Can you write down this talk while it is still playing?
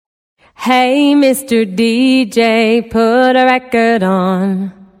Hey, Mr. DJ, put a record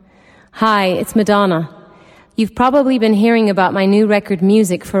on. Hi, it's Madonna. You've probably been hearing about my new record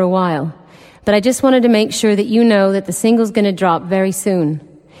Music for a while, but I just wanted to make sure that you know that the single's gonna drop very soon.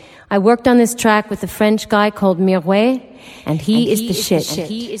 I worked on this track with a French guy called Mireille, and he is the shit.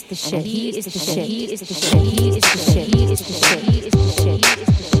 He is the shit. He is the shit. He is the shit. He is the shit. He is the shit.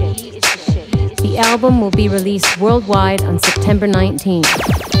 He is the shit. The album will be released worldwide on September 19th,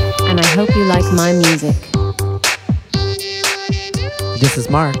 and I hope you like my music. This is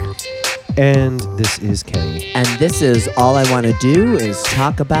Mark. And this is Kenny. And this is All I Want to Do is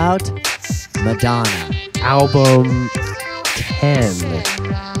Talk About Madonna. Album 10,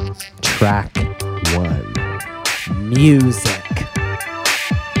 track 1. Music.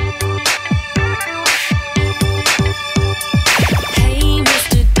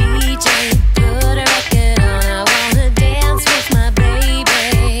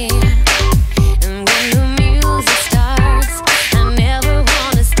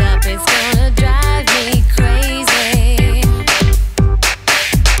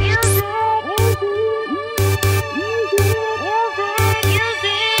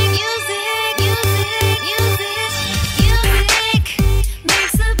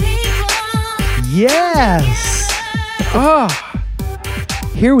 Yes! Oh,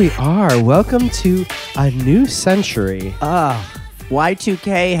 here we are. Welcome to a new century.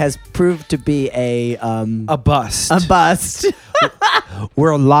 Y2K has proved to be a bust. A bust. We're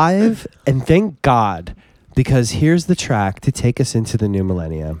alive, and thank God, because here's the track to take us into the new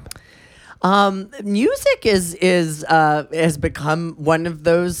millennium. Music has become one of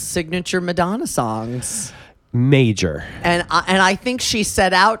those signature Madonna songs. Major. And I think she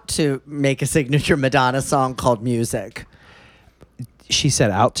set out to make a signature Madonna song called Music. She set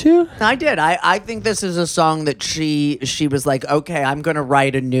out to? I did. I think this is a song that she was like, okay, I'm going to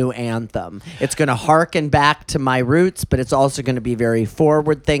write a new anthem. It's going to harken back to my roots, but it's also going to be very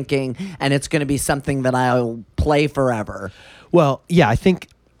forward thinking, and it's going to be something that I'll play forever. Well, yeah, I think,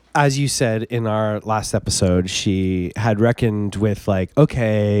 as you said in our last episode, she had reckoned with like,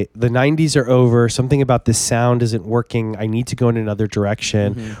 okay, the 90s are over. Something about this sound isn't working. I need to go in another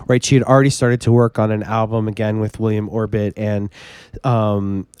direction, right? She had already started to work on an album again with William Orbit and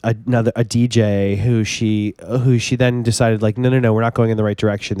a DJ who she then decided like, no, we're not going in the right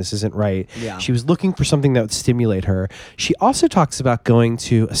direction. This isn't right. Yeah. She was looking for something that would stimulate her. She also talks about going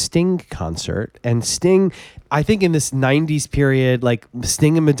to a Sting concert, and Sting, I think in this 90s period, like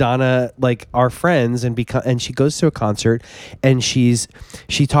Sting and Madonna like are friends, and she goes to a concert, and she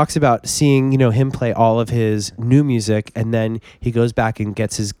talks about seeing, him play all of his new music, and then he goes back and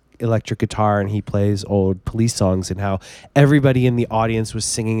gets his electric guitar and he plays old Police songs, and how everybody in the audience was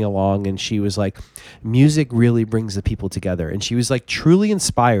singing along, and she was like, music really brings the people together, and she was like truly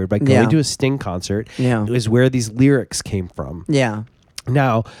inspired by going to a Sting concert. Yeah. It was where these lyrics came from. Yeah.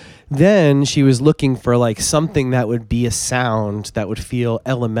 Now, then she was looking for like something that would be a sound that would feel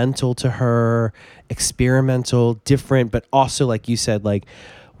elemental to her, experimental, different, but also, like you said, like,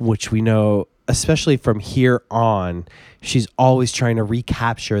 which we know, especially from here on, she's always trying to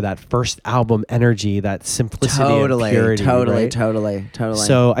recapture that first album energy, that simplicity and purity. Totally.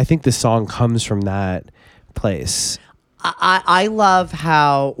 So I think the song comes from that place. I love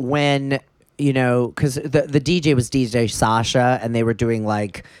how when, because the DJ was DJ Sasha, and they were doing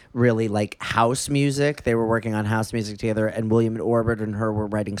like really like house music. They were working on house music together, and William and Orbit and her were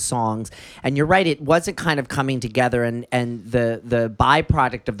writing songs. And you're right, it wasn't kind of coming together, and the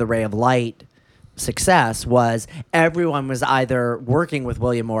byproduct of the Ray of Light success was everyone was either working with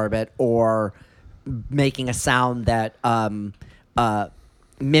William Orbit or making a sound that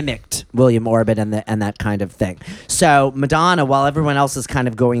mimicked William Orbit and that kind of thing. So Madonna, while everyone else is kind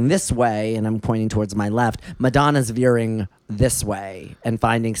of going this way, and I'm pointing towards my left, Madonna's veering this way and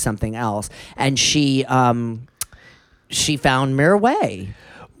finding something else. And she found Mireille.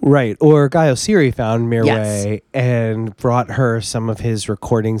 Right. Or Guy Oseary found Mireille Yes. and brought her some of his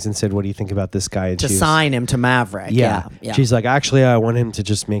recordings and said, what do you think about this guy? And To sign him to Maverick. Yeah. She's like, actually, I want him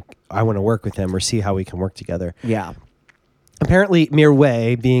to I want to work with him or see how we can work together. Yeah. Apparently,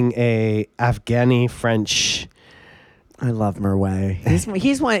 Mireille, being a Afghani French, I love Mireille.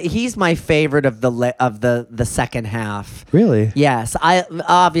 He's my favorite of the second half. Really? Yes. I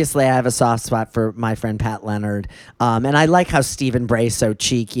have a soft spot for my friend Pat Leonard, and I like how Stephen Bray's so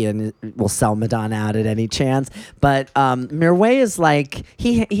cheeky and will sell Madonna out at any chance. But Mireille is like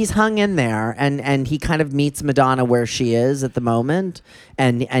he's hung in there, and he kind of meets Madonna where she is at the moment,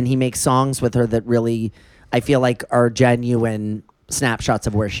 and he makes songs with her that really, I feel like, are genuine snapshots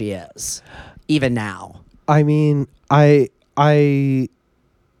of where she is, even now. I mean, I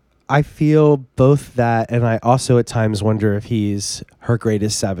I feel both that, and I also at times wonder if he's her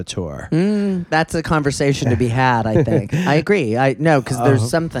greatest saboteur. That's a conversation to be had, I think. I agree. Because there's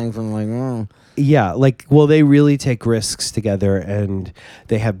some things I'm like, oh. Yeah, like, well, they really take risks together, and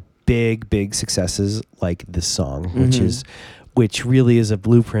they have big successes like this song, which really is a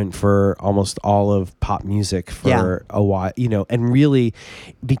blueprint for almost all of pop music for a while, and really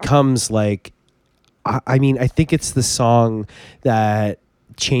becomes like, I mean, I think it's the song that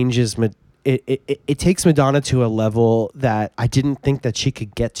changes it takes Madonna to a level that I didn't think that she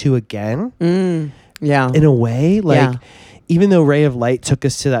could get to again. Yeah. In a way, like, even though Ray of Light took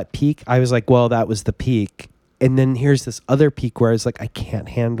us to that peak, I was like, well, that was the peak. And then here's this other peak where I was like, I can't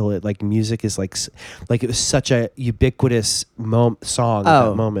handle it. Like, music is like it was such a ubiquitous song at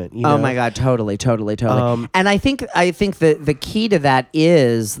that moment. Oh my God, totally. And I think that the key to that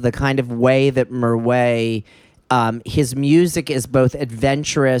is the kind of way that Merway, his music is both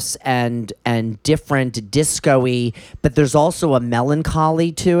adventurous and different, disco-y, but there's also a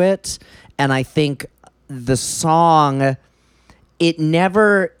melancholy to it. And I think the song, it's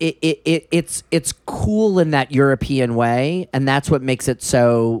cool in that European way, and that's what makes it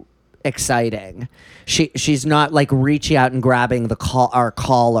so exciting. She's not like reaching out and grabbing our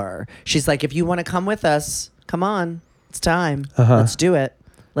collar. She's like, if you want to come with us, come on, it's time. Let's do it.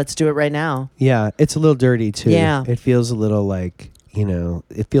 Let's do it right now. Yeah, it's a little dirty too. Yeah, it feels a little like,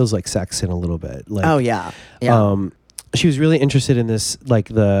 it feels like sex in a little bit. Like, oh yeah. She was really interested in this, like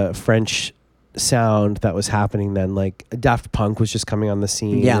the French sound that was happening then. Like Daft Punk was just coming on the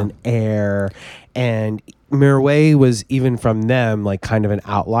scene, and Air, and Merway was, even from them, like kind of an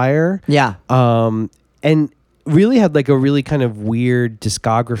outlier. Yeah. And really had like a really kind of weird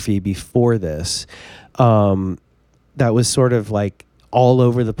discography before this, that was sort of like all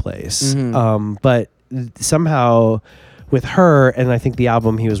over the place. But somehow with her, and I think the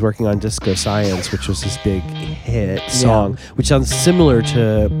album he was working on, Disco Science, which was this big hit song, which sounds similar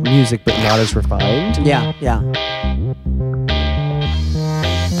to music but not as refined. Yeah.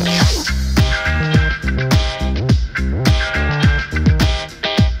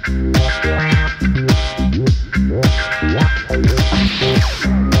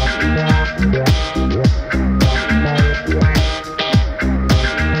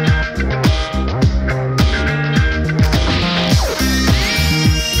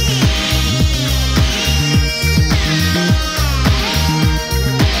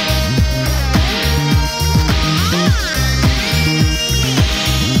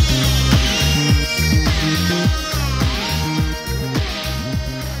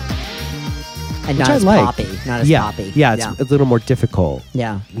 And not as poppy. Not as poppy. Yeah, it's a little more difficult.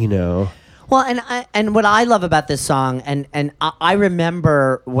 Yeah. Well, and what I love about this song, and I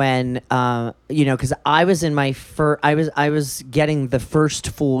remember when because I was in my I was getting the first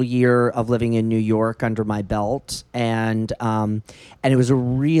full year of living in New York under my belt, and it was a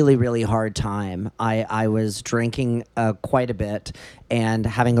really, really hard time. I was drinking quite a bit and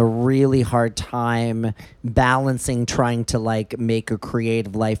having a really hard time balancing trying to like make a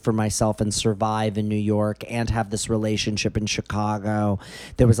creative life for myself and survive in New York and have this relationship in Chicago.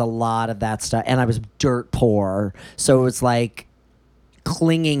 There was a lot of that stuff, and I was dirt poor, so it was like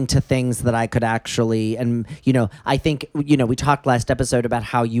clinging to things that I could actually, and I think we talked last episode about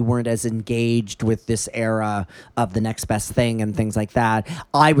how you weren't as engaged with this era of the next best thing and things like that.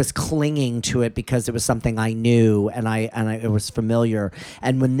 I was clinging to it because it was something I knew and it was familiar.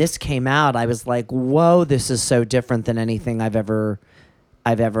 And when this came out, I was like, whoa, this is so different than anything I've ever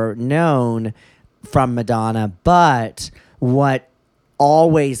known from Madonna. But what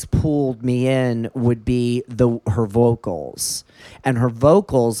always pulled me in would be her vocals. And her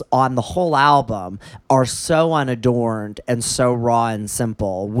vocals on the whole album are so unadorned and so raw and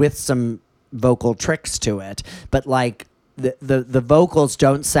simple, with some vocal tricks to it. But like the vocals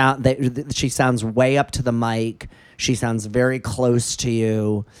don't sound, she sounds way up to the mic. She sounds very close to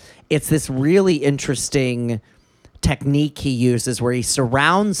you. It's this really interesting technique he uses where he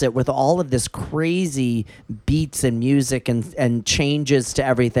surrounds it with all of this crazy beats and music and changes to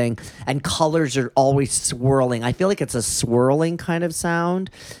everything, and colors are always swirling. I feel like it's a swirling kind of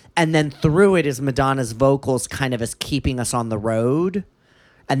sound, and then through it is Madonna's vocals kind of as keeping us on the road,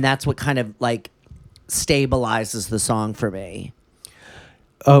 and that's what kind of like stabilizes the song for me.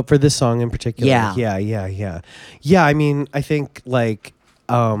 Oh, for this song in particular? Yeah. Yeah, I mean, I think like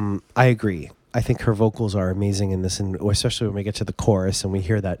I agree. I think her vocals are amazing in this, and especially when we get to the chorus and we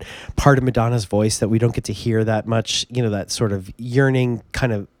hear that part of Madonna's voice that we don't get to hear that much, that sort of yearning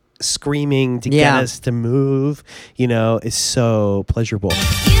kind of screaming to get us to move, is so pleasurable.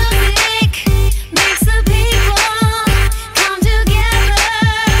 Music makes the people come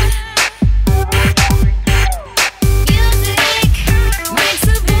together.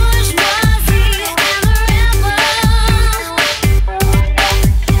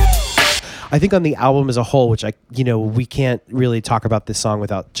 think on the album as a whole, which we can't really talk about this song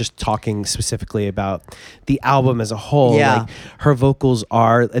without just talking specifically about the album as a whole. Yeah. Like her vocals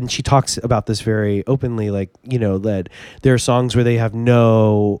are, and she talks about this very openly, like, that there are songs where they have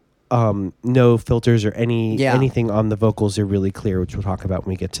no filters or anything on the vocals. They're really clear, which we'll talk about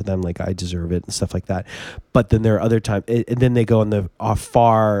when we get to them, like I Deserve It and stuff like that. But then there are other times, and then they go on the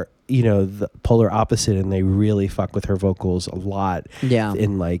far, the polar opposite, and they really fuck with her vocals a lot. Yeah.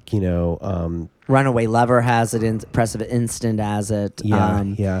 In like, Runaway Lover has it, Impressive Instant has it.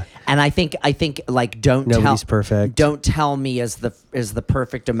 Yeah. And I think like Nobody's Perfect. Don't Tell Me is the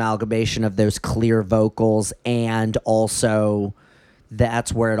perfect amalgamation of those clear vocals, and also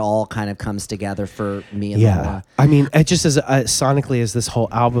that's where it all kind of comes together for me and Laura. I mean, it just as sonically as this whole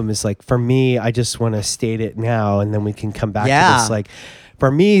album is, like, for me, I just want to state it now, and then we can come back to this. Like,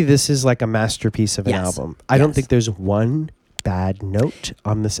 for me, this is like a masterpiece of an album. I don't think there's one bad note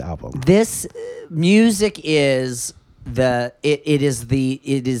on this album. This music is it is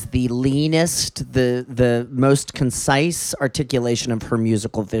the leanest, the most concise articulation of her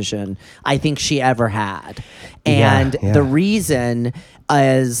musical vision I think she ever had. And the reason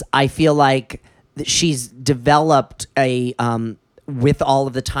is, I feel like she's developed a with all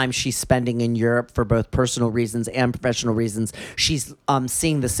of the time she's spending in Europe for both personal reasons and professional reasons, she's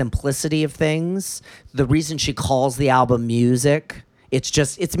seeing the simplicity of things. The reason she calls the album music,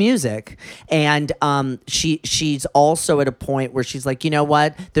 it's music. And she's also at a point where she's like, you know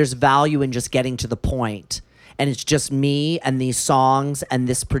what? There's value in just getting to the point. And it's just me and these songs and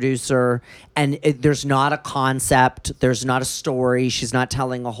this producer. And there's not a concept. There's not a story. She's not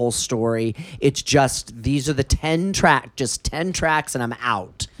telling a whole story. It's just, these are the 10 tracks and I'm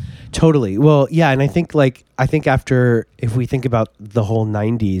out. Totally. Well, yeah. And I think after, if we think about the whole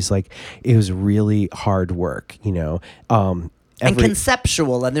 90s, like, it was really hard work, and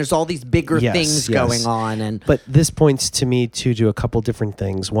conceptual, and there's all these bigger things going on. But this points to me to a couple different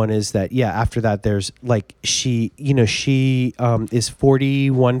things. One is that, after that, there's like, she is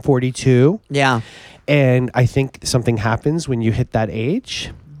 41, 42. Yeah. And I think something happens when you hit that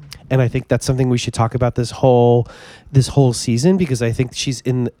age. And I think that's something we should talk about this whole season, because I think she's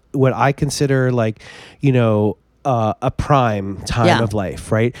in what I consider, like, a prime time of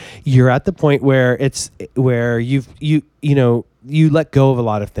life, right? You're at the point where you let go of a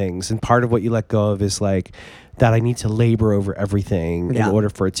lot of things, and part of what you let go of is like that I need to labor over everything in order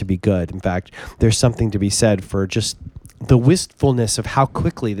for it to be good. In fact, there's something to be said for just the wistfulness of how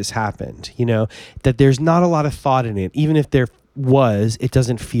quickly this happened, that there's not a lot of thought in it. Even if there was, it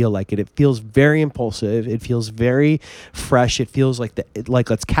doesn't feel like it. It feels very impulsive. It feels very fresh. It feels like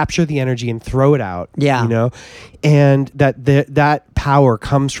let's capture the energy and throw it out. Yeah. And that power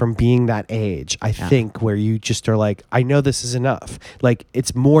comes from being that age, I think, where you just are like, I know this is enough. Like,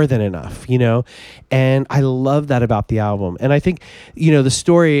 it's more than enough, And I love that about the album. And I think, the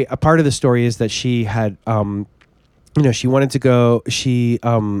story, a part of the story is that she had, she wanted to go, she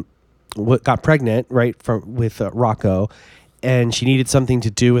got pregnant, right, with Rocco. And she needed something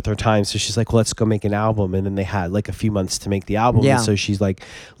to do with her time. So she's like, well, let's go make an album. And then they had like a few months to make the album. Yeah. And so she's like,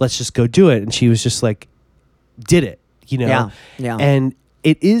 let's just go do it. And she was just like, did it, Yeah. And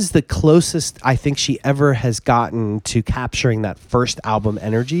it is the closest I think she ever has gotten to capturing that first album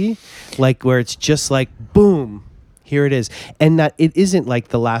energy, like where it's just like, boom, here it is. And that it isn't like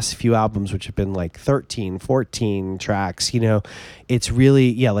the last few albums, which have been like 13, 14 tracks, it's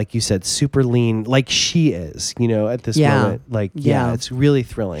really, like you said, super lean, like she is, at this moment. Like, it's really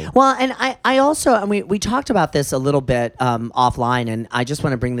thrilling. Well, and I also, and we talked about this a little bit offline, and I just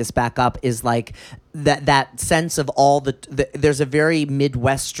want to bring this back up, is like that sense of all there's a very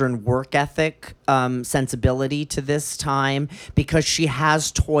Midwestern work ethic sensibility to this time, because she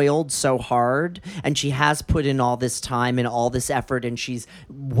has toiled so hard, and she has put in all this time and all this effort, and she's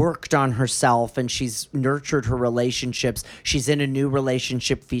worked on herself, and she's nurtured her relationships. She's in a new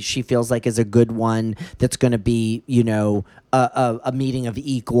relationship she feels like is a good one, that's going to be, a meeting of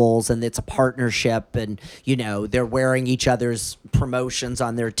equals, and it's a partnership, and they're wearing each other's promotions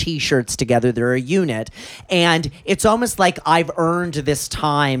on their t-shirts together. They're a unit, and it's almost like I've earned this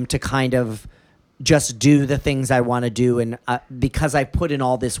time to kind of just do the things I want to do, and because I've put in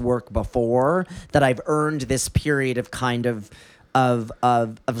all this work before, that I've earned this period of kind of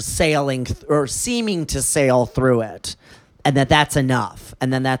sailing or seeming to sail through it. And that's enough.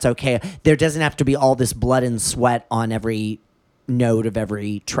 And then that's okay. There doesn't have to be all this blood and sweat on every note of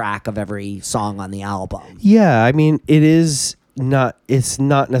every track of every song on the album. Yeah, I mean, it is, it's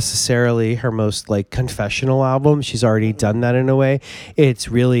not necessarily her most like confessional album. She's already done that in a way. It's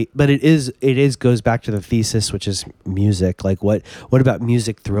really, but it is goes back to the thesis, which is music. Like what about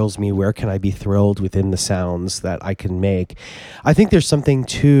music thrills me? Where can I be thrilled within the sounds that I can make? I think there's something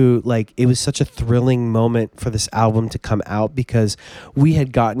too, like it was such a thrilling moment for this album to come out because we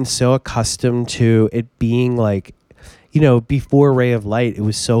had gotten so accustomed to it being like, before Ray of Light, it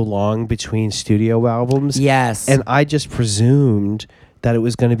was so long between studio albums. Yes. And I just presumed that it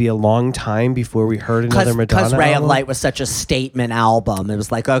was going to be a long time before we heard another Madonna Because Ray album. of Light was such a statement album. It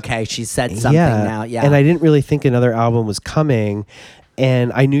was like, okay, she said something now. Yeah. And I didn't really think another album was coming.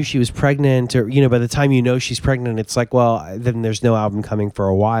 And I knew she was pregnant, or, by the time she's pregnant, it's like, well, then there's no album coming for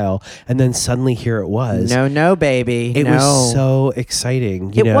a while. And then suddenly here it was. No, baby. It was so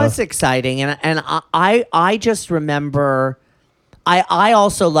exciting. It was exciting. And I just remember, I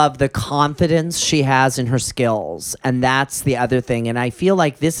also love the confidence she has in her skills. And that's the other thing. And I feel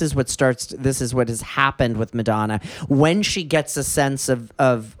like this is what has happened with Madonna. When she gets a sense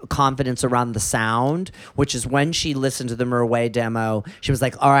of confidence around the sound, which is when she listened to the Merway demo, she was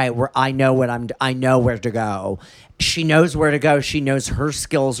like, all right, I know where to go. She knows where to go. She knows her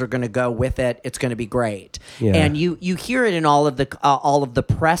skills are going to go with it. It's going to be great. Yeah. And you hear it in all of the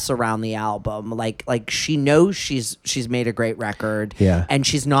press around the album. Like she knows she's made a great record. Yeah. And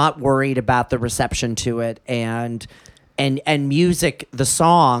she's not worried about the reception to it and music, the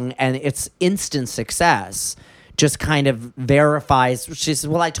song and its instant success just kind of verifies. She says,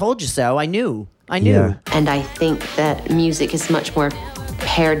 well, I told you so. I knew. Yeah. And I think that music is much more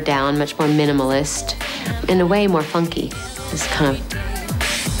pared down, much more minimalist, in a way more funky. This kind of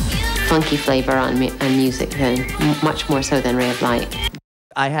funky flavor on music than much more so than Ray of Light.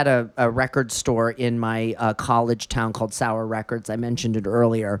 I had a record store in my college town called Sour Records. I mentioned it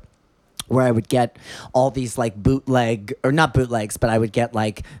earlier, where I would get all these like bootleg, or not bootlegs, but I would get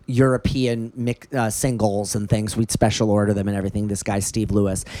like European singles and things. We'd special order them and everything. This guy, Steve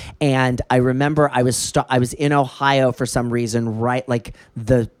Lewis. And I remember I was in Ohio for some reason, right, like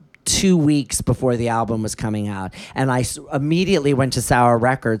the 2 weeks before the album was coming out. And I immediately went to Sour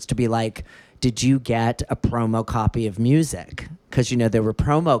Records to be like, did you get a promo copy of music? Because, there were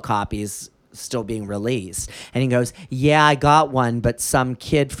promo copies still being released. And he goes, yeah, I got one, but some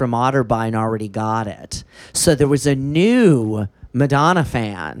kid from Otterbein already got it. So there was a new Madonna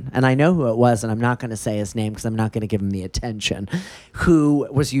fan, and I know who it was, and I'm not going to say his name because I'm not going to give him the attention, who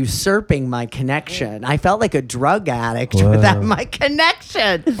was usurping my connection. I felt like a drug addict without my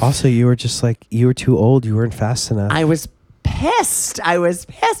connection. Also, you were just like, you were too old. You weren't fast enough. I was pissed.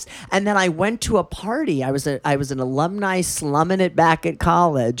 And then I went to a party. I was an alumni slumming it back at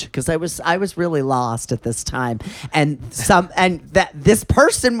college because I was really lost at this time. And this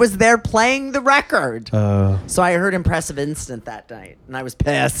person was there playing the record. So I heard Impressive Instant that night, and I was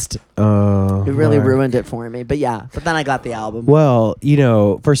pissed. It really ruined it for me. But then I got the album. Well,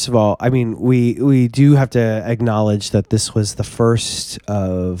 first of all, I mean, we do have to acknowledge that this was the first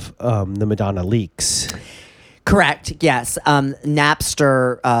of the Madonna leaks. Correct. Yes.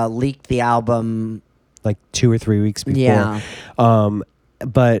 Napster leaked the album like 2 or 3 weeks before. Yeah.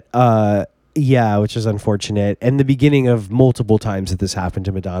 Which is unfortunate, and the beginning of multiple times that this happened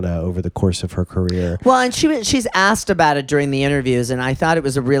to Madonna over the course of her career. Well, and she's asked about it during the interviews, and I thought it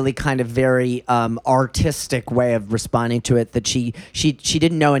was a really kind of very artistic way of responding to it. That she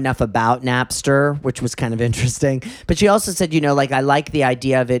didn't know enough about Napster, which was kind of interesting. But she also said, I like the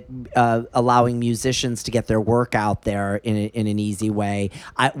idea of it allowing musicians to get their work out there in an easy way.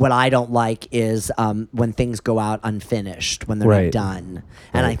 What I don't like is when things go out unfinished, when they're not done,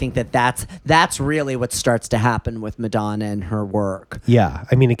 and I think that's really what starts to happen with Madonna and her work. Yeah,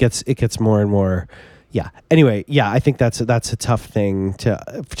 I mean, it gets more and more. Yeah. Anyway, I think that's a tough thing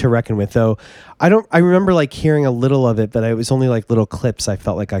to reckon with. Though I remember like hearing a little of it, but it was only like little clips I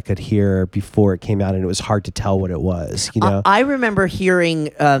felt like I could hear before it came out, and it was hard to tell what it was. I remember hearing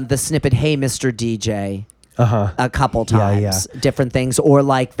the snippet, "Hey, Mr. DJ," a couple times, different things, or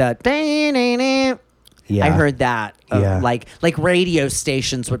like the. Yeah. I heard that. Like radio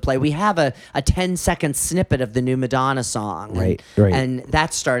stations would play. We have a 10-second snippet of the new Madonna song. Right. And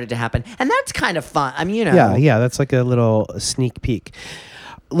that started to happen. And that's kind of fun. I mean, Yeah, that's like a little sneak peek.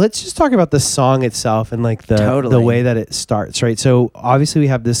 Let's just talk about the song itself and like the way that it starts, right? So obviously we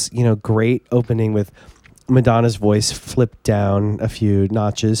have this, great opening with Madonna's voice flipped down a few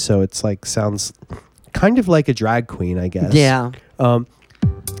notches. So it's like sounds kind of like a drag queen, I guess. Yeah.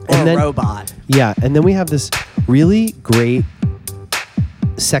 And then, robot. Yeah, and then we have this really great,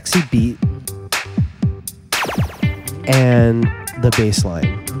 sexy beat and the bass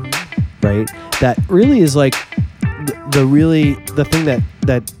line, right? That really is like the thing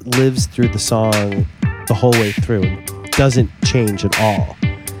that lives through the song the whole way through and doesn't change at all.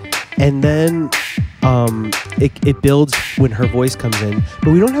 And then it builds when her voice comes in,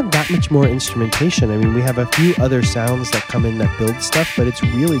 but we don't have that much more instrumentation. I mean, we have a few other sounds that come in that build stuff, but it's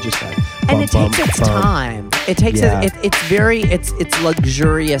really just that. And it takes its time. It takes it's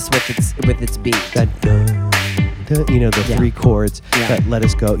luxurious with its beat. That the three chords that let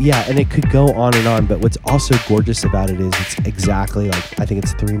us go. Yeah, and it could go on and on, but what's also gorgeous about it is it's exactly like, I think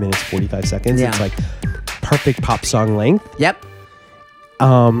it's 3 minutes 45 seconds. Yeah. It's like perfect pop song length. Yep.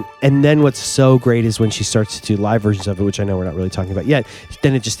 And then what's so great is when she starts to do live versions of it, which I know we're not really talking about yet,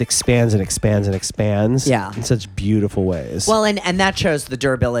 then it just expands and expands and expands in such beautiful ways. Well, and that shows the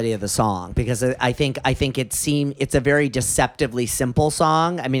durability of the song, because I think it's a very deceptively simple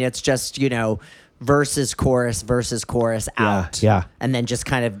song. I mean, it's just, verses, chorus out. Yeah. And then just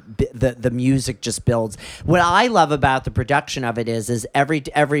kind of the music just builds. What I love about the production of it is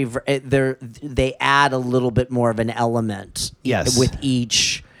they add a little bit more of an element with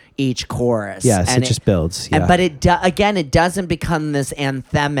each chorus. Yes, and it just builds. Yeah. But it doesn't become this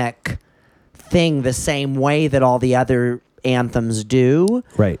anthemic thing the same way that all the other anthems do.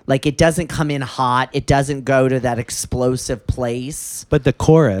 Right. Like, it doesn't come in hot. It doesn't go to that explosive place. But the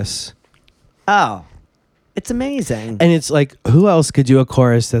chorus... Oh, it's amazing. And it's like, who else could do a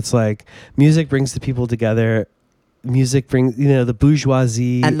chorus that's like, music brings the people together, music brings, the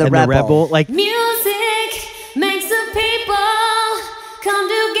bourgeoisie and the rebel. Like, music makes the people come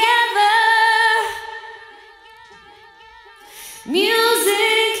together.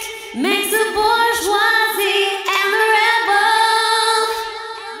 Music makes the bourgeoisie and the rebel.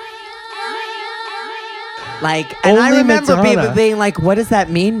 Like, and I Only remember Madonna. people being like, what does that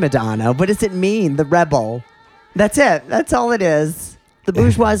mean, Madonna? What does it mean, the rebel? That's it. That's all it is. The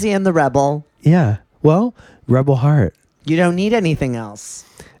bourgeoisie and the rebel. yeah. Well, Rebel Heart. You don't need anything else.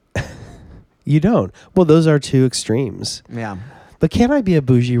 You don't. Well, those are two extremes. Yeah. But can I be a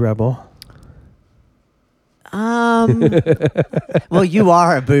bougie rebel? Well, you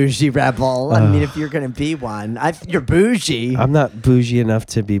are a bougie rebel. I mean, if you're going to be one, you're bougie. I'm not bougie enough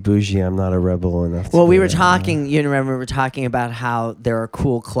to be bougie. I'm not a rebel enough to Well, be we were a rebel. talking, remember we were talking about how there are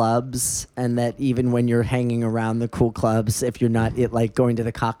cool clubs, and that even when you're hanging around the cool clubs, if you're not like going to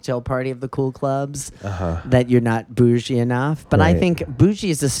the cocktail party of the cool clubs, that you're not bougie enough. But I Right. think bougie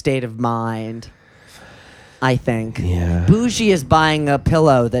is a state of mind. I think. Yeah. Bougie is buying a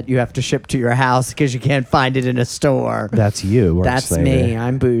pillow that you have to ship to your house because you can't find it in a store. That's you. Mark That's Slater. me.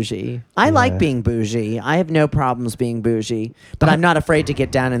 I'm bougie. I like being bougie. I have no problems being bougie, but I'm not afraid to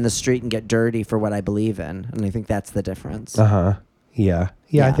get down in the street and get dirty for what I believe in. And I think that's the difference. Yeah. Yeah,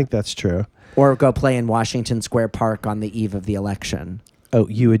 Yeah. I think that's true. Or go play in Washington Square Park on the eve of the election. Oh,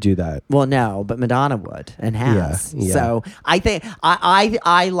 you would do that. Well, no, but Madonna would and has. Yeah. So I think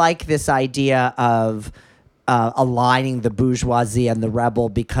I like this idea of aligning the bourgeoisie and the rebel,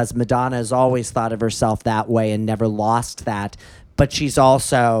 because Madonna has always thought of herself that way and never lost that. But she's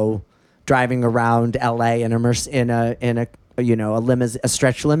also driving around L.A. in a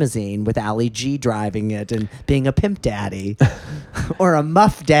stretch limousine with Ali G driving it and being a pimp daddy or a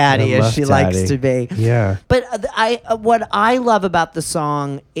muff daddy, as she likes to be. Yeah. But what I love about the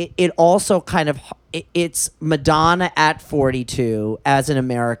song, it also kind of it's Madonna at 42 as an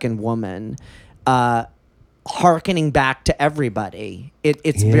American woman, hearkening back to Everybody.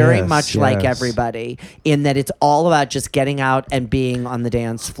 It's very much like yes. Everybody, in that it's all about just getting out and being on the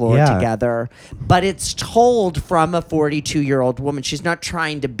dance floor Yeah. together. But it's told from a 42-year-old woman. She's not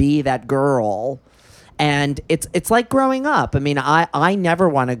trying to be that girl. And it's like growing up. I mean, I never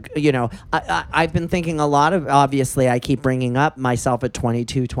want to, I've been thinking a lot of, obviously, I keep bringing up myself at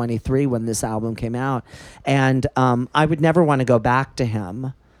 22, 23 when this album came out. And I would never want to go back to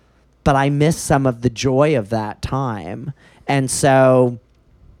him. But I miss some of the joy of that time. And so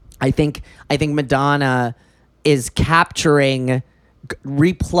I think Madonna is capturing,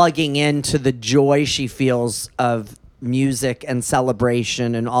 replugging into the joy she feels of music and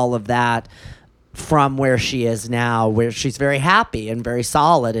celebration and all of that from where she is now, where she's very happy and very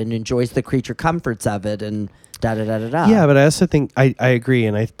solid and enjoys the creature comforts of it and da-da-da-da-da. Yeah, but I also think I agree.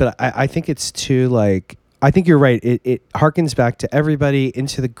 And I think it's too, like, I think you're right. It harkens back to Everybody,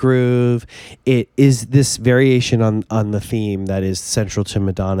 Into the Groove. It is this variation on the theme that is central to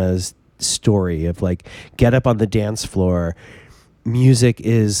Madonna's story of, like, get up on the dance floor. Music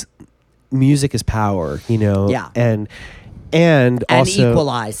is power, Yeah. And also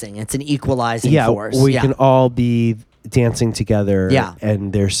equalizing. It's an equalizing force. We can all be dancing together. Yeah.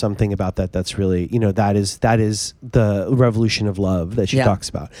 And there's something about that's really, that is the revolution of love that she Yeah. talks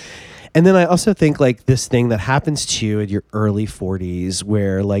about. And then I also think like this thing that happens to you in your early 40s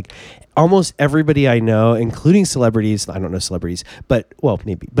where like almost everybody I know, including celebrities, I don't know celebrities, but well,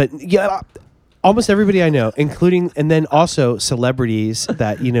 maybe, but yeah, almost everybody I know, including, and then also celebrities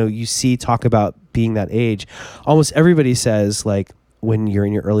that, you know, you see talk about being that age, almost everybody says like, when you're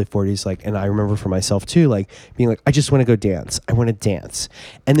in your early 40s, like, and I remember for myself too, like being like, I just want to go dance. I want to dance.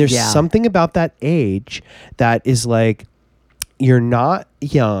 And there's something about that age that is like, you're not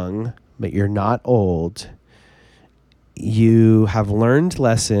young, but you're not old. You have learned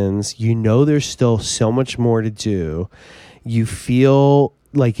lessons. You know, there's still so much more to do. You feel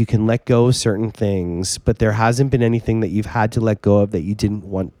like you can let go of certain things, but there hasn't been anything that you've had to let go of that you didn't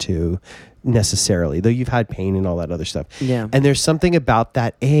want to necessarily, though you've had pain and all that other stuff. Yeah. And there's something about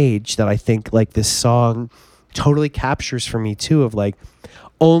that age that I think like this song totally captures for me too, of like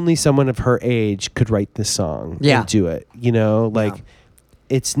only someone of her age could write this song and do it, you know, like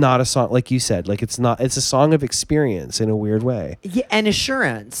it's not a song, like you said, like it's a song of experience in a weird way. Yeah, and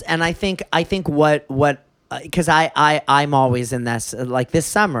assurance. And I think what because I'm always in this, like this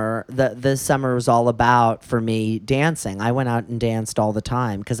summer, this summer was all about, for me, dancing. I went out and danced all the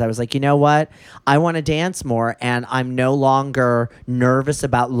time because I was like, you know what? I want to dance more, and I'm no longer nervous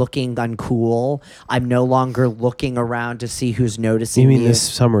about looking uncool. I'm no longer looking around to see who's noticing me. You mean this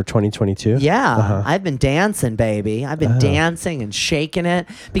summer 2022? Yeah, I've been dancing, baby. I've been dancing and shaking it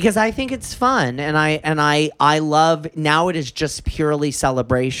because I think it's fun, and I love, now it is just purely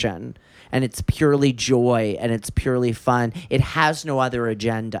celebration. And it's purely joy, and it's purely fun. It has no other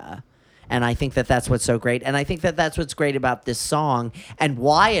agenda. And I think that that's what's so great. And I think that that's what's great about this song and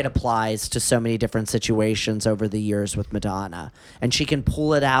why it applies to so many different situations over the years with Madonna. And she can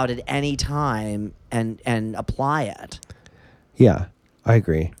pull it out at any time and apply it. Yeah, I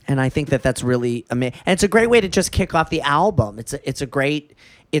agree. And I think that that's really amazing. And it's a great way to just kick off the album. It's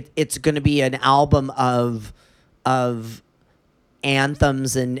going to be an album of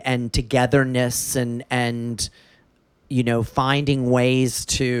anthems and togetherness and you know, finding ways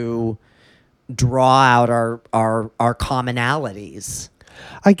to draw out our commonalities.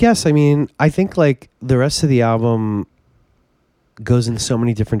 I guess, I mean, I think like the rest of the album goes in so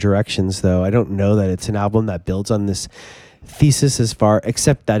many different directions, though. I don't know that it's an album that builds on this thesis as far,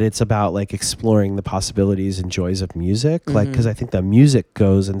 except that it's about like exploring the possibilities and joys of music. Like, because I think the music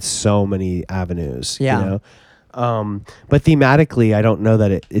goes in so many avenues, you know? But thematically, I don't know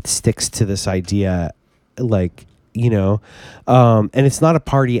that it sticks to this idea, like, you know, and it's not a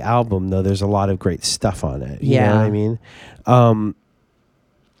party album, though. There's a lot of great stuff on it. You know what I mean?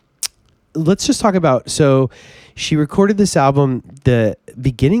 Let's just talk about, so she recorded this album the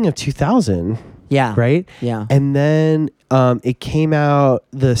beginning of 2000. Yeah. Right? Yeah. And then it came out,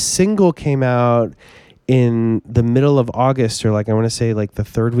 the single came out in the middle of August, or like I want to say like the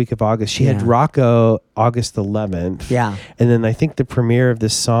third week of August. She had Rocco August 11th. Yeah. And then I think the premiere of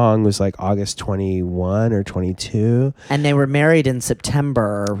this song was like August 21 or 22. And they were married in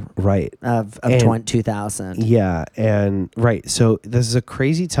September of 2000. Yeah. And right. So this is a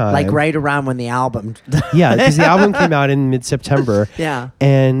crazy time. Like right around when the album. Yeah. Because the album came out in mid-September. Yeah.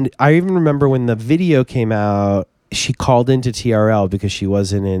 And I even remember when the video came out, she called into TRL because she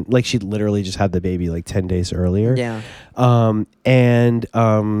wasn't in, like she literally just had the baby like 10 days earlier. Yeah. And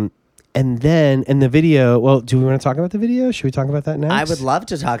then in the video, well, do we want to talk about the video? Should we talk about that next? I would love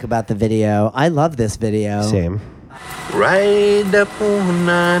to talk about the video. I love this video. Same. Ride the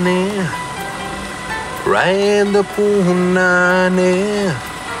punani, ride the punani,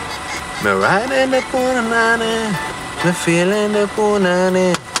 me riding the punani, me feeling the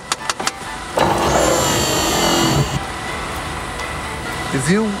punani. Is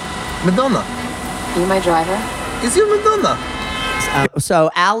you Madonna? You my driver? Is you Madonna?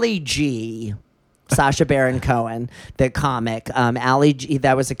 So Ali G, Sacha Baron Cohen, the comic, Ali G,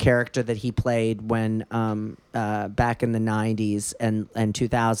 that was a character that he played when back in the 90s and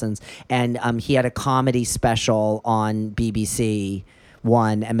 2000s, and he had a comedy special on BBC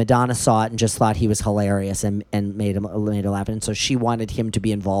One, and Madonna saw it and just thought he was hilarious and made her laugh, and so she wanted him to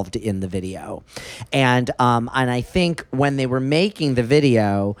be involved in the video, and I think when they were making the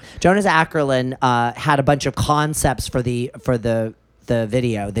video, Jonas Ackerlund had a bunch of concepts for the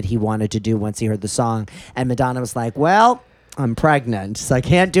video that he wanted to do once he heard the song, and Madonna was like, well, I'm pregnant, so I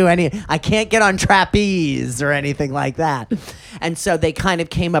can't get on trapeze or anything like that. And so they kind of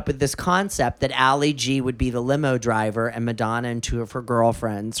came up with this concept that Ali G would be the limo driver, and Madonna and two of her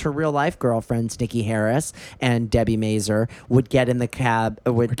girlfriends, her real life girlfriends, Nikki Harris and Debbie Mazar, would get in the cab.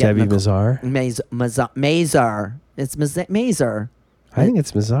 Debbie Mazar? Mazar. It's Mazar. I think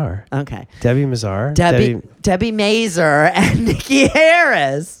it's Mazar. Okay. Debbie Mazar. Debbie Mazur and Nikki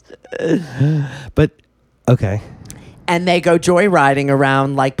Harris. But okay. And they go joyriding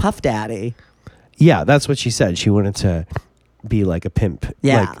around like Puff Daddy. Yeah, that's what she said. She wanted to be like a pimp.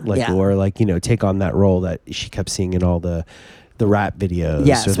 Yeah, Or like, take on that role that she kept seeing in all the rap videos.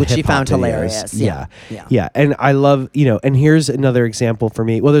 Yes, or the which she hip-hop found videos. hilarious. Yeah. And I love, and here's another example for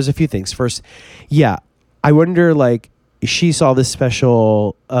me. Well, there's a few things. First, I wonder, like, she saw this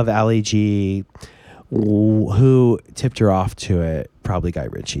special of Ali G. Who tipped her off to it? Probably Guy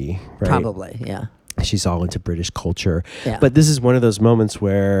Ritchie, right? Probably, yeah. She's all into British culture. Yeah. But this is one of those moments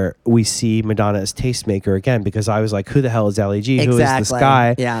where we see Madonna as tastemaker again, because I was like, who the hell is Ali G? Who is this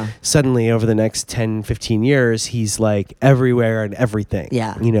guy? Yeah. Suddenly, over the next 10, 15 years, he's like everywhere and everything.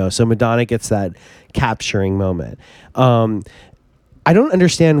 Yeah. So Madonna gets that capturing moment. I don't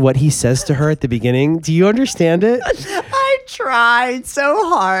understand what he says to her at the beginning. Do you understand it? I tried so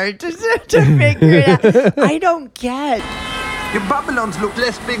hard to figure it out. I don't get. Your Babylons look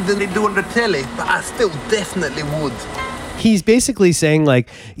less big than they do on the telly, but I still definitely would. He's basically saying, like,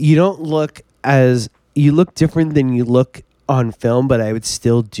 you look different than you look on film, but I would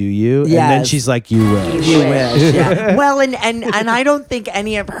still do you. Yes. And then she's like, you wish. You wish. Yeah. Well, and I don't think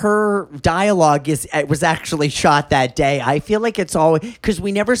any of her dialogue was actually shot that day. I feel like it's always, because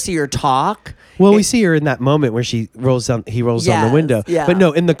we never see her talk. Well, we see her in that moment where he rolls down the window. Yeah. But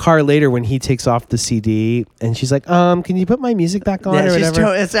no, in the car later when he takes off the CD and she's like, can you put my music back on or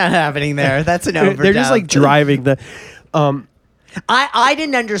whatever? It's not happening there. That's an overdub. They're just like driving the... I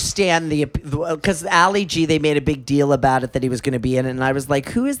didn't understand because Ali G, they made a big deal about it that he was going to be in it, and I was like,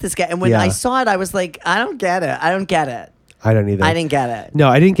 who is this guy? And when I saw it, I was like, I don't get it. I don't either. I didn't get it. No,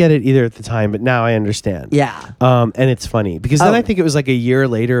 I didn't get it either at the time, but now I understand. Yeah. And it's funny because then I think it was like a year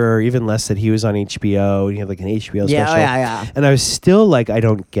later or even less that he was on HBO and he had like an HBO special. Yeah. And I was still like, I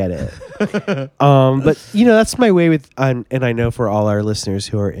don't get it. But that's my way with, and I know for all our listeners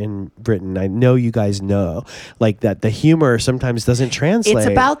who are in Britain, I know you guys know like that the humor sometimes doesn't translate. It's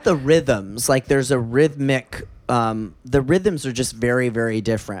about the rhythms. Like there's a rhythmic. The rhythms are just very, very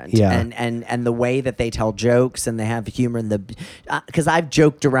different. Yeah. And the way that they tell jokes and they have humor in the, because I've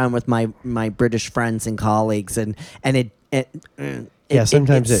joked around with my British friends and colleagues and it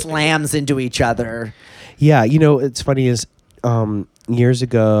sometimes it slams into each other. Yeah. It's funny is years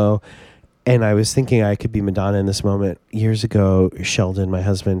ago, and I was thinking I could be Madonna in this moment. Years ago, Sheldon, my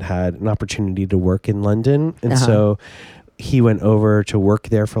husband, had an opportunity to work in London. And so he went over to work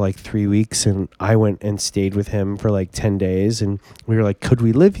there for like 3 weeks, and I went and stayed with him for like 10 days. And we were like, could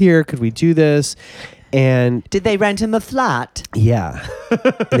we live here? Could we do this? And did they rent him a flat? Yeah,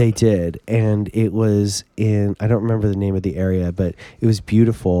 they did. And it was I don't remember the name of the area, but it was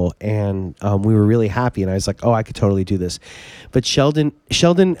beautiful. And we were really happy. And I was like, I could totally do this. But Sheldon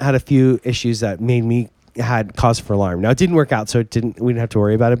had a few issues that made me had cause for alarm. Now it didn't work out, so we didn't have to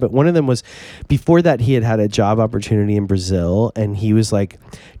worry about it. But one of them was before that he had a job opportunity in Brazil, and he was like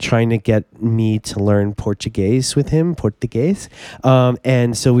trying to get me to learn Portuguese with him,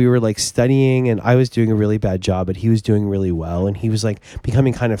 and so we were like studying, and I was doing a really bad job, but he was doing really well, and he was like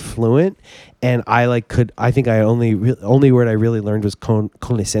becoming kind of fluent. And I think I only word I really learned was con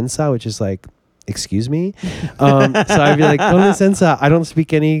licença, which is like, excuse me. So I'd be like, com licença, I don't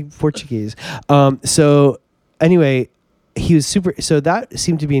speak any Portuguese. So anyway, he was so that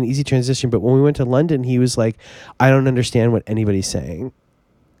seemed to be an easy transition. But when we went to London, he was like, I don't understand what anybody's saying.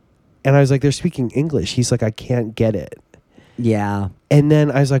 And I was like, they're speaking English. He's like, I can't get it. Yeah. And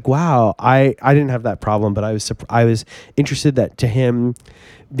then I was like, wow, I didn't have that problem, but I was interested that to him,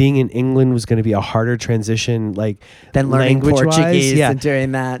 being in England was going to be a harder transition, like than learning Portuguese and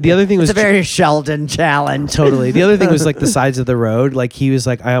doing that. The other thing was a very Sheldon challenge. Totally. The other thing was like the sides of the road. Like he was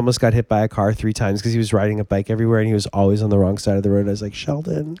like, I almost got hit by a car 3 times because he was riding a bike everywhere and he was always on the wrong side of the road. I was like,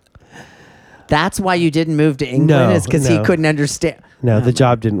 Sheldon. That's why you didn't move to England, is because he couldn't understand. No, the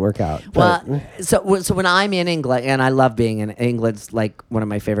job didn't work out. Well, so when I'm in England, and I love being in England's like one of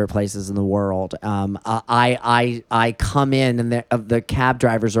my favorite places in the world. I come in and the cab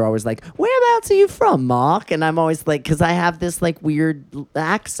drivers are always like, "Whereabouts are you from, Mark?" And I'm always like, because I have this like weird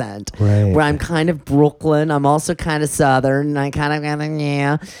accent where I'm kind of Brooklyn. I'm also kind of Southern. And I kind of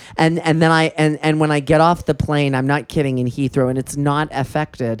yeah. And then when I get off the plane, I'm not kidding, in Heathrow, and it's not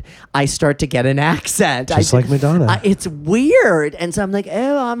affected. I start to get an accent, just like Madonna. It's weird. And so I'm like,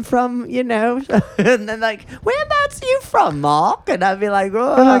 I'm from, and then like, whereabouts are you from, Mark? And I'd be like,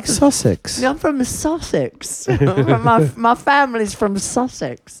 I'm like Sussex. I'm from Sussex. my family's from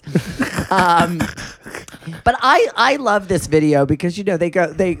Sussex. But I love this video because they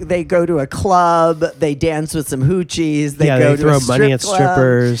go to a club, they dance with some hoochies, they go throw to a money at strip club,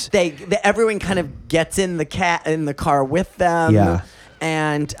 strippers. Everyone kind of gets in the car with them. Yeah.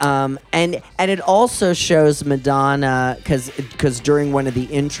 And it also shows Madonna because during one of the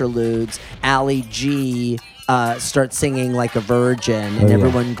interludes, Ali G starts singing like a virgin, and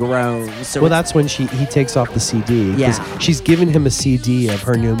everyone groans. So that's when he takes off the CD. 'Cause Yeah. she's given him a CD of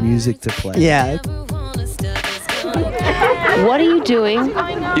her new music to play. Yeah. What are you doing?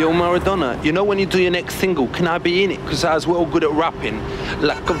 Yo, Maradona, you know when you do your next single, can I be in it? Because I was well good at rapping.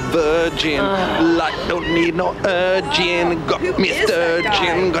 Like a virgin, like don't need no urging. Got me a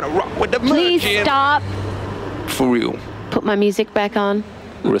sturgeon, gonna rock with the Please virgin. stop. For real, Put my music back on.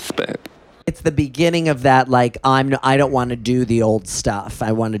 respect. It's the beginning of that, like, I don't want to do the old stuff.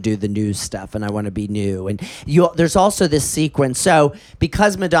 I want to do the new stuff, and I want to be new. And there's also this sequence. So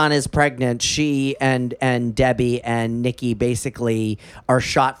because Madonna is pregnant, she and Debbie and Nikki basically are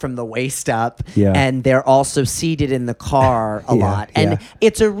shot from the waist up. Yeah. And they're also seated in the car a Yeah, lot. And yeah.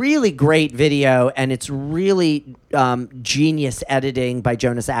 it's a really great video, and it's really genius editing by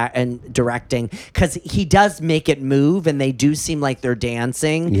Jonas and directing, because he does make it move, and they do seem like they're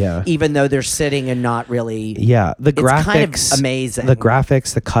dancing, Yeah. even though they're sitting and not really. Yeah, the graphics, It's kind of amazing. The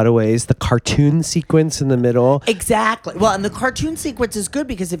graphics, the cutaways, the cartoon sequence in the middle. Exactly. Well, and the cartoon sequence is good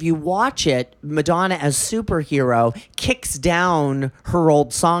because if you watch it, Madonna as superhero kicks down her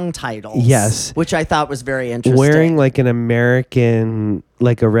old song titles. Yes. Which I thought was very interesting. Wearing like an American,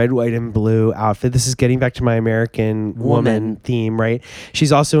 like a red, white, and blue outfit. This is getting back to my American woman theme, right?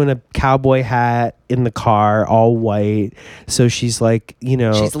 She's also in a cowboy hat in the car, all white. So she's like,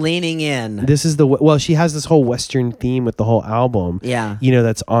 she's leaning in. this is she has this whole Western theme with the whole album. Yeah.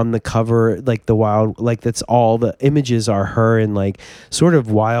 That's on the cover, like that's all the images are her in like sort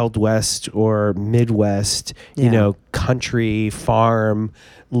of Wild West or Midwest, Yeah. country farm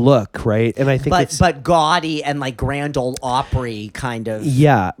look, right? And I think but gaudy and like Grand Ole Opry kind of.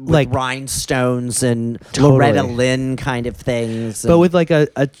 Yeah, with like rhinestones and Totally. Loretta Lynn kind of things. but with like a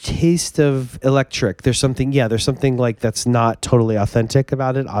taste of electric. There's something like that's not totally authentic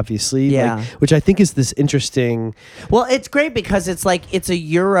about it, obviously. Yeah. Like, which I think is this interesting. Well, it's great because it's like it's a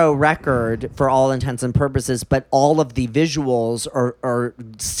Euro record for all intents and purposes, but all of the visuals are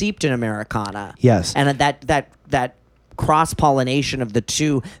seeped in Americana. Yes. And that cross-pollination of the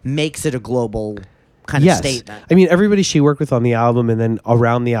two makes it a global kind of statement. I mean, everybody she worked with on the album and then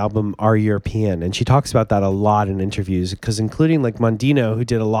around the album are European. And she talks about that a lot in interviews, because including like Mondino, who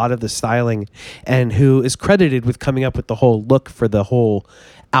did a lot of the styling and who is credited with coming up with the whole look for the whole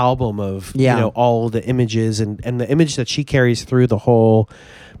album of, all the images and the image that she carries through the whole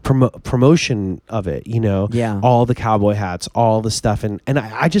promotion of it, all the cowboy hats, all the stuff. And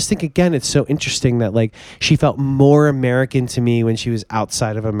I just think, again, it's so interesting that like she felt more American to me when she was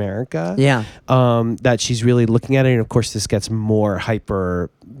outside of America. Yeah. That she's really looking at it. And of course, this gets more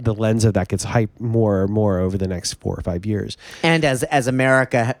hyper. The lens of that gets hyped more and more over the next 4 or 5 years. And as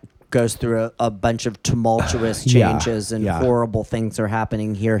America goes through a bunch of tumultuous changes and horrible things are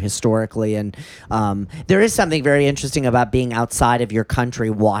happening here historically, and there is something very interesting about being outside of your country,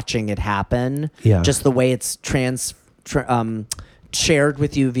 watching it happen. Yeah. Just the way it's shared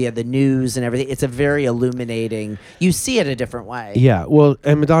with you via the news and everything. It's a very illuminating. You see it a different way. Yeah, well,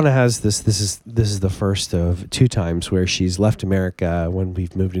 and Madonna has this is the first of 2 times where she's left America when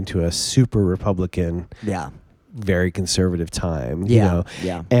we've moved into a super Republican, very conservative time,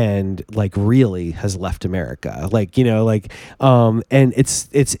 and like really has left America, and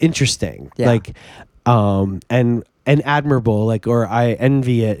it's interesting, and admirable, or I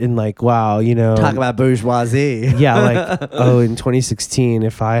envy it, and wow, talk about bourgeoisie. in 2016,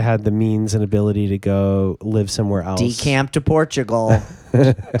 if I had the means and ability to go live somewhere else, decamp to Portugal.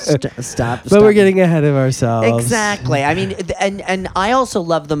 Stop. But we're getting ahead of ourselves. Exactly. I mean, and I also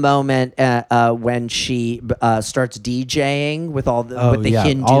love the moment when she starts DJing with with the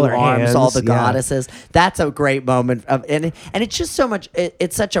Hindu all her arms, hands, all the goddesses. That's a great moment. And it's just so much.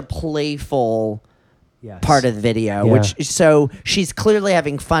 It's such a playful. Yes. Part of the video, so she's clearly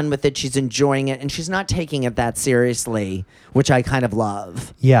having fun with it. She's enjoying it, and she's not taking it that seriously, which I kind of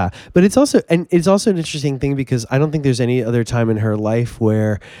love. Yeah, but it's also an interesting thing, because I don't think there's any other time in her life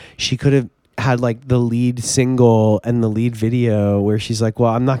where she could have had like the lead single and the lead video where she's like,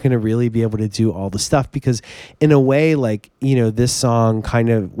 well, I'm not going to really be able to do all the stuff, because in a way, this song kind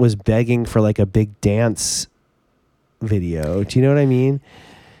of was begging for like a big dance video. Do you know what I mean?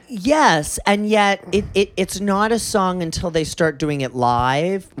 Yes, and yet it's not a song until they start doing it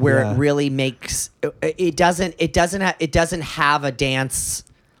live where it really makes it doesn't have a dance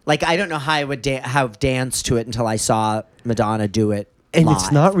Like, I don't know how I would have danced to it until I saw Madonna do it. And live.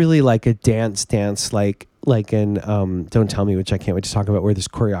 it's not really like a dance like in Don't Tell Me, which I can't wait to talk about, where there's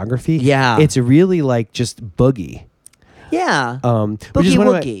choreography. Yeah. It's really like just boogie. Yeah. Which is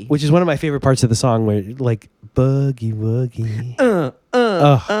Boogie woogie. one of my favorite parts of the song, where like boogie woogie.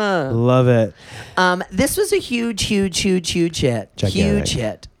 Love it. This was a huge hit. Gigantic. Huge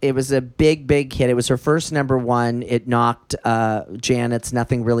hit. It was a big hit. It was her first number one. It knocked Janet's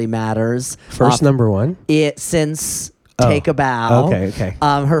Nothing Really Matters. First number one? Since Take a Bow. Okay.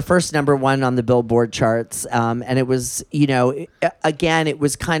 Her first number one on the Billboard charts. And it was, again, it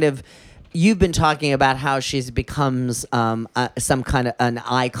was kind of, you've been talking about how she's becomes some kind of an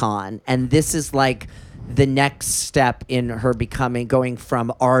icon. And this is like the next step in her going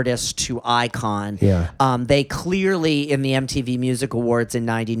from artist to icon. Yeah. They clearly, in the MTV Music Awards in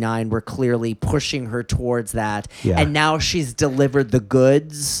 '99, were clearly pushing her towards that. Yeah. And now she's delivered the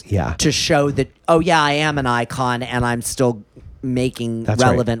goods to show that, oh yeah, I am an icon and I'm still making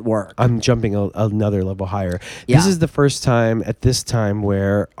relevant work. I'm jumping another level higher. Yeah. This is the first time at this time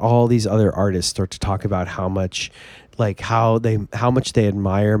where all these other artists start to talk about how much they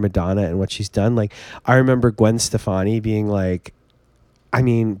admire Madonna and what she's done. Like, I remember Gwen Stefani being like, I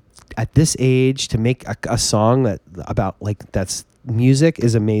mean, at this age to make a song that's music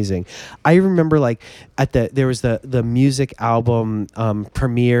is amazing. I remember like there was the music album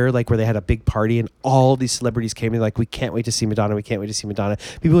premiere, like where they had a big party and all these celebrities came in, like, we can't wait to see Madonna.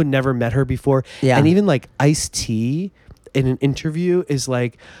 People who had never met her before. Yeah. And even like Ice-T in an interview is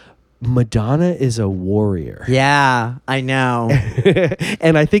like, Madonna is a warrior. Yeah, I know.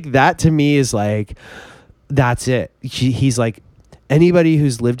 And I think that to me is like, that's it. He's like, anybody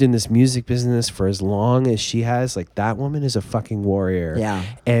who's lived in this music business for as long as she has, like, that woman is a fucking warrior. Yeah.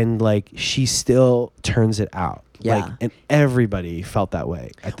 And like, she still turns it out. Yeah. Like, and everybody felt that way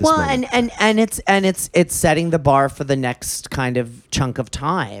at this moment. and it's setting the bar for the next kind of chunk of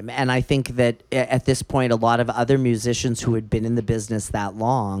time. And I think that at this point, a lot of other musicians who had been in the business that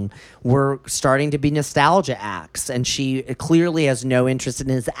long were starting to be nostalgia acts. And she clearly has no interest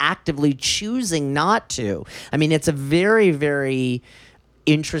and is actively choosing not to. I mean, it's a very, very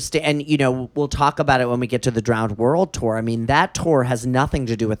interesting, and we'll talk about it when we get to the Drowned World tour. I mean, that tour has nothing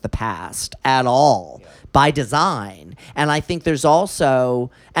to do with the past at all, by design. And I think there's a whole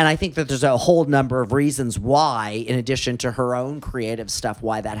number of reasons why, in addition to her own creative stuff,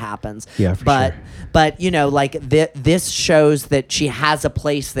 why that happens. Yeah, for sure. But this shows that she has a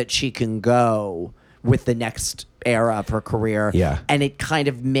place that she can go with the next era of her career. Yeah. And it kind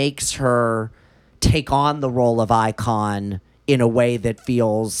of makes her take on the role of icon in a way that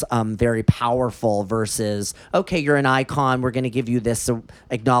feels very powerful versus, okay, you're an icon, we're going to give you this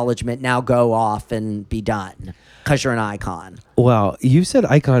acknowledgement, now go off and be done because you're an icon. Well, you said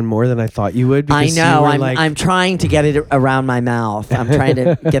icon more than I thought you would. I Because know. you were I'm trying to get it around my mouth. I'm trying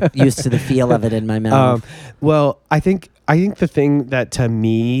to get used to the feel of it in my mouth. Well, I think the thing that to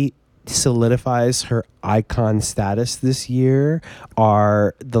me solidifies her icon status this year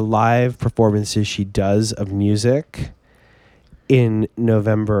are the live performances she does of music in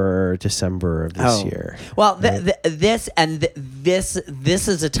November or December of this year. Well, this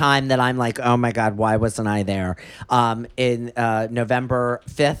is a time that I'm like, oh my God, why wasn't I there? In November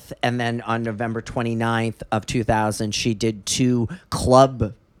 5th and then on November 29th of 2000, she did 2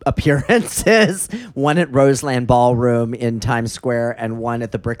 club appearances, one at Roseland Ballroom in Times Square and one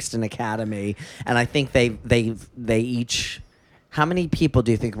at the Brixton Academy. And I think they each... How many people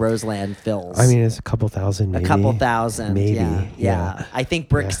do you think Roseland fills? I mean, it's a couple thousand, maybe. A couple thousand, maybe. Yeah. I think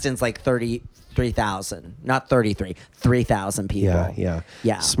Brixton's like 33,000, not 33, 3,000 people.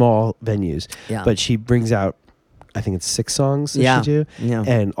 Yeah. Small venues. Yeah. But she brings out, I think it's 6 songs that she do. Yeah.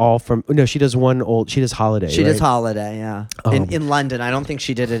 And all from, no, she does she does Holiday, She right? does Holiday, yeah. In London. I don't think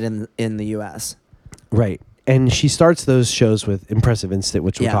she did it in the U.S. Right. And she starts those shows with Impressive Instant,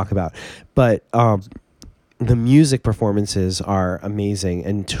 which we'll talk about. But the music performances are amazing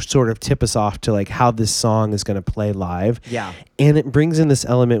and sort of tip us off to like how this song is going to play live. Yeah. And it brings in this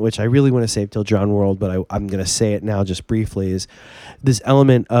element, which I really want to save till Drowned World, but I'm going to say it now just briefly, is this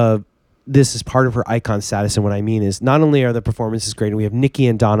element of this is part of her icon status. And what I mean is not only are the performances great, and we have Nikki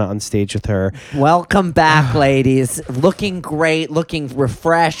and Donna on stage with her. Welcome back, ladies. Looking great, looking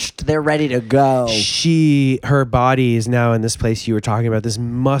refreshed. They're ready to go. Her body is now in this place you were talking about, this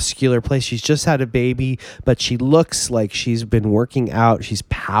muscular place. She's just had a baby, but she looks like she's been working out. She's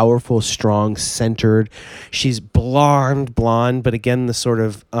powerful, strong, centered. She's blonde, but again, the sort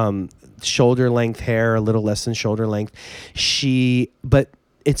of shoulder length hair, a little less than shoulder length. But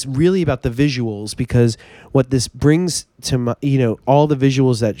it's really about the visuals, because what this brings to my, all the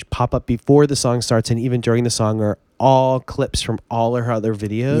visuals that pop up before the song starts and even during the song are all clips from all her other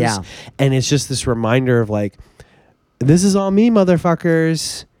videos. Yeah. And it's just this reminder of like, this is all me,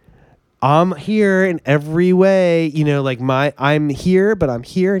 motherfuckers. I'm here in every way, I'm here, but I'm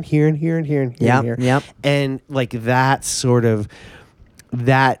here and here and here and here and here and here. Yep. And like that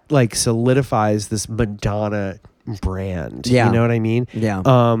like solidifies this Madonna brand. Yeah. You know what I mean?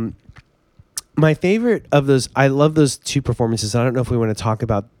 Yeah. My favorite of those, I love those two performances. I don't know if we want to talk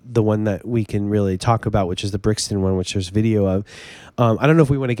about the one that we can really talk about, which is the Brixton one, which there's video of. I don't know if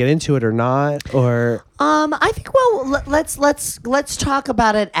we want to get into it or not, or I think let's talk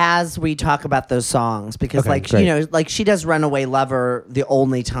about it as we talk about those songs, because Okay, great. like she does Runaway Lover. The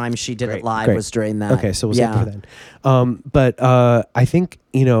only time she did it live great. was during that. Okay, so we'll save it for then. But I think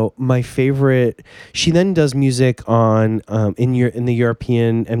my favorite. She then does music on in the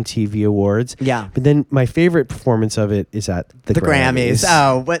European MTV Awards. Yeah. But then my favorite performance of it is at the Grammys.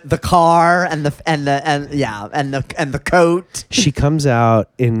 Oh, what the car and the coat. She comes out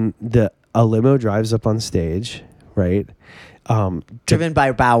in a limo, drives up on stage, right? Driven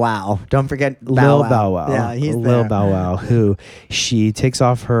by Bow Wow. Don't forget Lil Bow Wow. Yeah, he's Lil there. Bow Wow, who she takes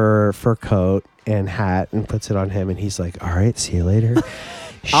off her fur coat and hat and puts it on him, and he's like, "All right, see you later."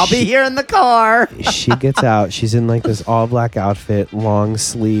 I'll be here in the car. She gets out. She's in like this all black outfit, long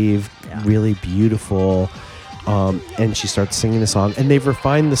sleeve, really beautiful. And she starts singing the song, and they've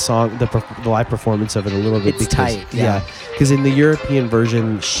refined the song, the live performance of it a little bit. It's tight, yeah. Because in the European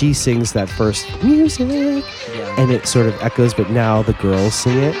version, she sings that first music, and it sort of echoes, but now the girls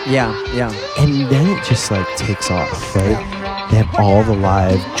sing it. Yeah. And then it just like takes off, right? They have all the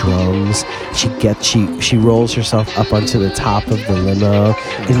live drums. She rolls herself up onto the top of the limo,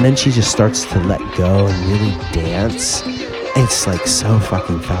 and then she just starts to let go and really dance. It's like so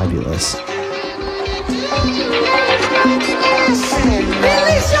fucking fabulous.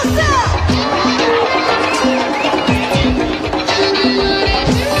 Release yourself!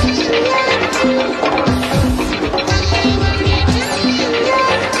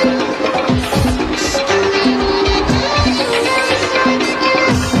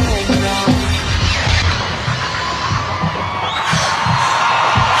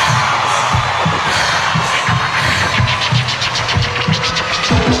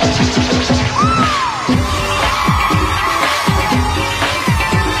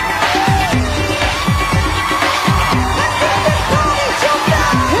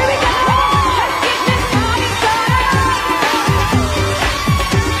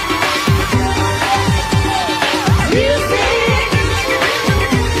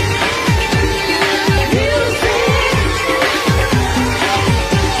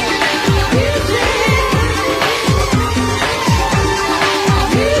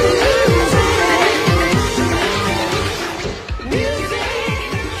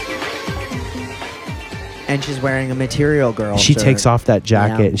 And she's wearing a Material Girl She shirt. takes off that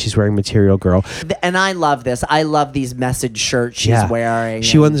jacket, Yeah. and she's wearing Material Girl. And I love this. I love these message shirts she's wearing.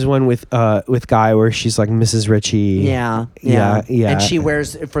 She won this one with Guy where she's like Mrs. Ritchie. Yeah. And she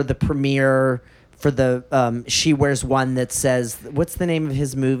wears for the premiere. She wears one that says, what's the name of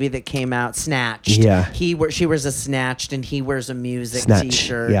his movie that came out? Snatched. Yeah. She wears a Snatched, and he wears a music Snatch.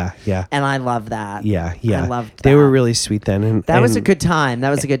 T-shirt. Yeah. And I love that. Yeah. I loved that. They were really sweet then. And That was a good time.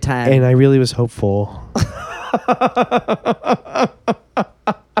 And I really was hopeful.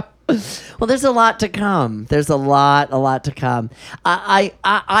 Well, there's a lot to come. There's a lot to come.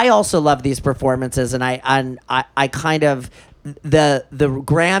 I also love these performances, and I kind of the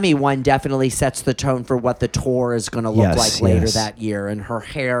Grammy one definitely sets the tone for what the tour is going to look like later that year. And her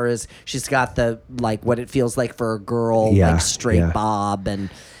hair she's got the like what it feels like for a girl, like straight bob, and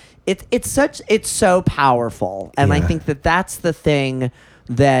it's so powerful. And I think that's the thing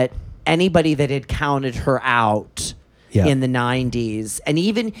that anybody that had counted her out in the 90s, and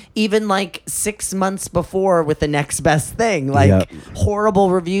even like 6 months before with The Next Best Thing, like horrible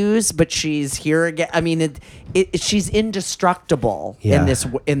reviews, but she's here again. I mean, she's indestructible in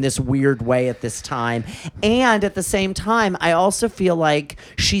this weird way at this time. And at the same time, I also feel like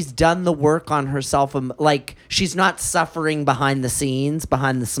she's done the work on herself. Like she's not suffering behind the scenes,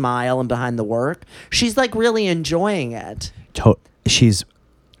 behind the smile and behind the work. She's like really enjoying it. She's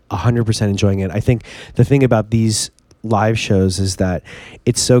 100% enjoying it. I think the thing about these live shows is that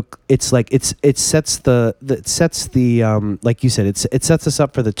it sets the like you said, it sets us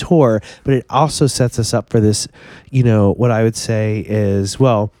up for the tour, but it also sets us up for this, what I would say is,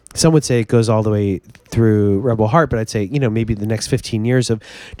 well, some would say it goes all the way through Rebel Heart, but I'd say, maybe the next 15 years of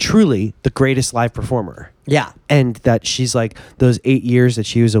truly the greatest live performer. Yeah. And that she's like, those 8 years that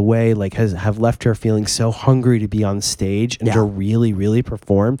she was away, like have left her feeling so hungry to be on stage and to really, really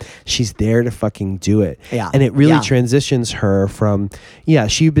perform. She's there to fucking do it. Yeah. And it really transitions her from,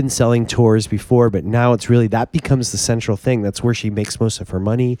 she'd been selling tours before, but now it's really, that becomes the central thing. That's where she makes most of her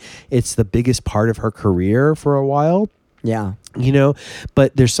money. It's the biggest part of her career for a while. Yeah.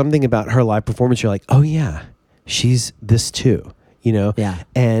 But there's something about her live performance. You're like, oh yeah, she's this too, Yeah.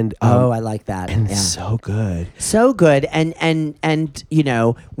 And, I like that. And yeah. so good. So good. And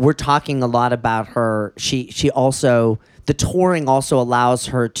we're talking a lot about her. She also, the touring also allows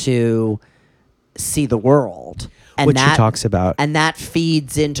her to see the world. And Which she talks about. And that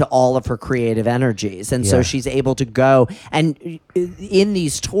feeds into all of her creative energies. And so she's able to go. And in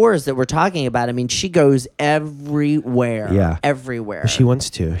these tours that we're talking about, I mean, she goes everywhere. Yeah. Everywhere. She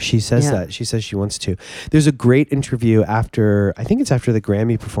wants to. She says that. She says she wants to. There's a great interview after, I think it's after the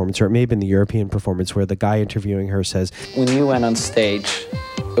Grammy performance, or it may have been the European performance, where the guy interviewing her says, when you went on stage,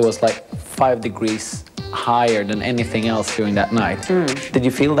 it was like 5 degrees higher than anything else during that night. Did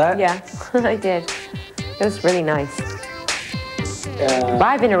you feel that? Yeah, I did. It was really nice. But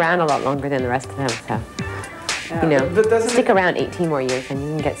I've been around a lot longer than the rest of them, so, stick around 18 more years and you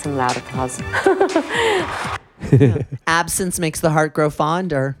can get some loud applause. Absence makes the heart grow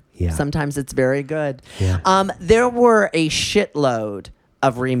fonder. Yeah. Sometimes it's very good. Yeah. There were a shitload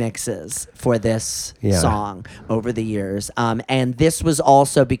of remixes for this song over the years. And this was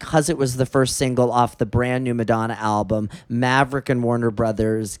also, because it was the first single off the brand new Madonna album, Maverick and Warner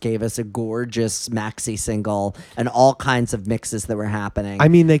Brothers gave us a gorgeous maxi single and all kinds of mixes that were happening. I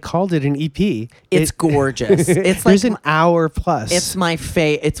mean, they called it an EP. It's gorgeous. It's there's like an hour plus. It's my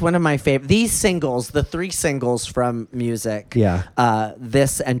it's one of my favorite. These singles, the 3 singles from Music,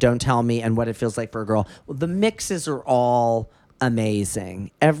 this and Don't Tell Me and What It Feels Like for a Girl, the mixes are all amazing.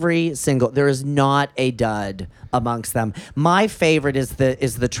 Every single, there is not a dud amongst them. My favorite is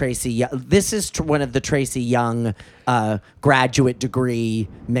the Tracy Young. This is one of the Tracy Young graduate degree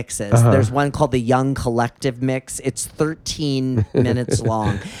mixes. There's one called the Young Collective mix. It's 13 minutes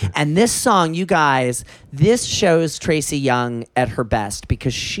long. And this song, you guys, this shows Tracy Young at her best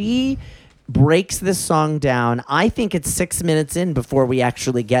because she breaks this song down. I think it's 6 minutes in before we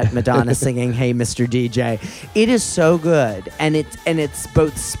actually get Madonna singing "Hey Mr. DJ." It is so good, and it's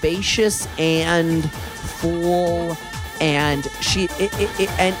both spacious and full, and she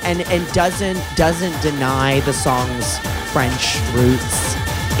doesn't deny the song's French roots.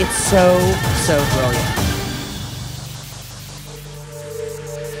 It's so brilliant.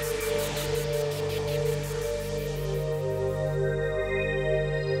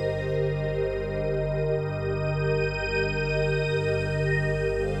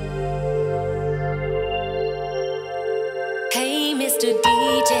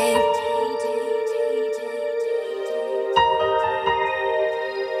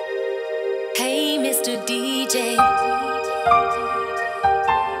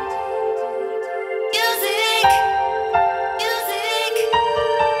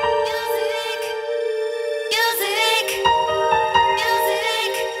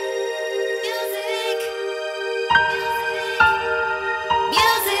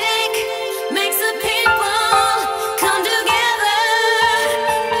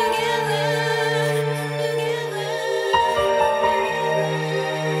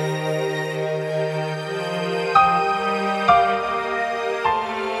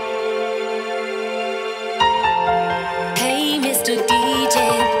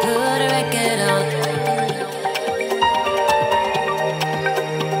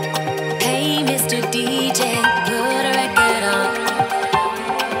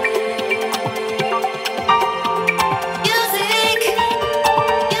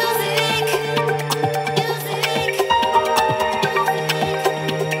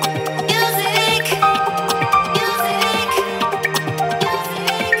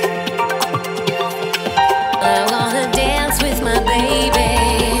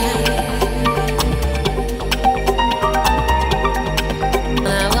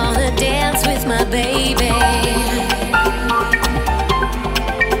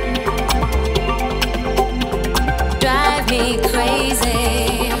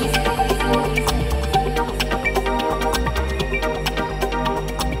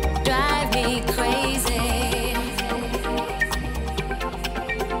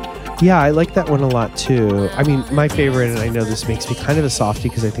 Yeah, I like that one a lot too. I mean, my favorite, and I know this makes me kind of a softie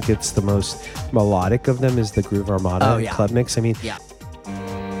because I think it's the most melodic of them, is the Groove Armada Club Mix. I mean,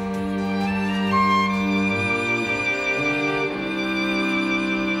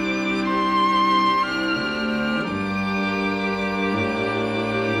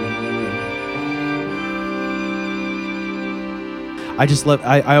 I just love.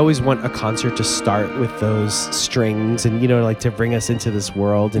 I always want a concert to start with those strings, and like to bring us into this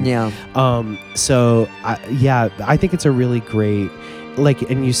world. And so I think it's a really great.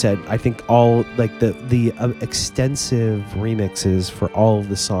 And you said, I think all the extensive remixes for all of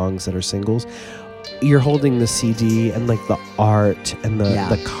the songs that are singles. You're holding the CD and the art and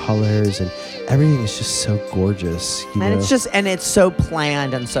the colors and everything is just so gorgeous. It's so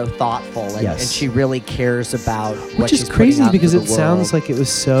planned and so thoughtful, and she really cares about what she's putting crazy out because into it the sounds world. like it was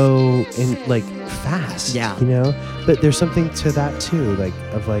so fast. But there's something to that too,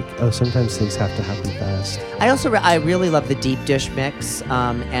 sometimes things have to happen fast. I really love the deep dish mix,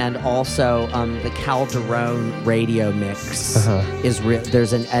 and also the Calderone radio mix is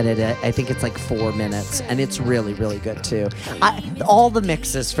there's an edit. I think it's 4 minutes, and it's really, really good too. All the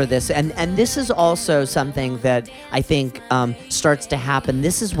mixes for this, and this is also something that I think starts to happen.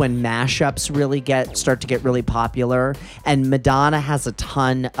 This is when mashups really start to get really popular, and Madonna has a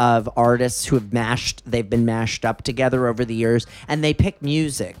ton of artists who have they've been mashed up together over the years, and they pick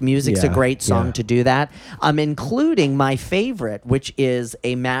music. Music's a great song to do that, including my favorite, which is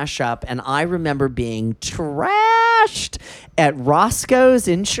a mashup, and I remember being trashed at Roscoe's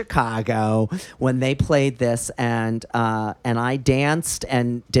in Chicago when they played this, and I danced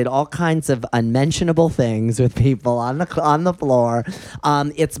and did all kinds of unmentionable things with people on the floor.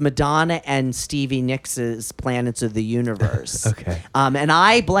 It's Madonna and Stevie Nicks' Planets of the Universe. Okay. And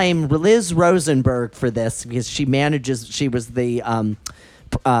I blame Liz Rosenberg for this because she was the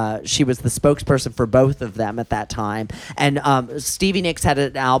spokesperson for both of them at that time. And Stevie Nicks had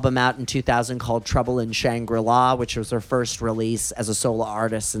an album out in 2000 called Trouble in Shangri-La, which was her first release as a solo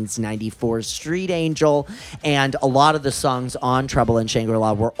artist since 94's Street Angel. And a lot of the songs on Trouble in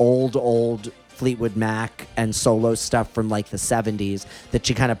Shangri-La were old Fleetwood Mac and solo stuff from the 70s that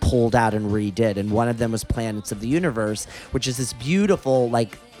she kind of pulled out and redid. And one of them was Planets of the Universe, which is this beautiful,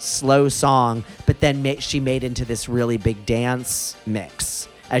 slow song, but then she made into this really big dance mix,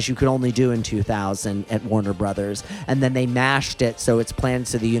 as you could only do in 2000 at Warner Brothers. And then they mashed it so it's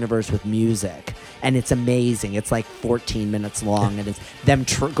Planets of the Universe with music. And it's amazing. It's 14 minutes long, and it's them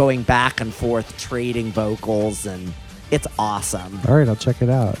going back and forth, trading vocals, and it's awesome. All right, I'll check it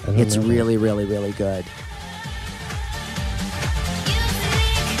out. It's really, really, really good.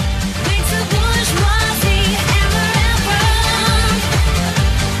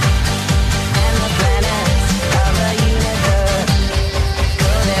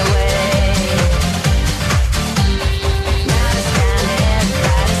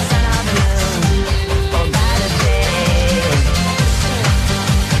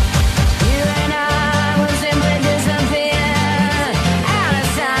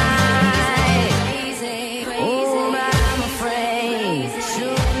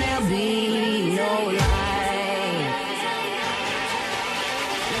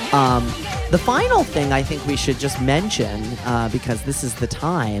 The final thing I think we should just mention, because this is the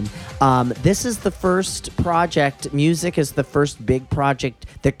time, this is the first project, music is the first big project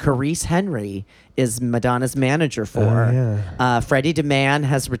that Carice Henry is Madonna's manager for. Freddie DeMann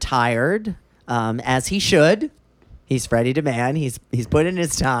has retired, as he should. He's Freddie DeMann. He's put in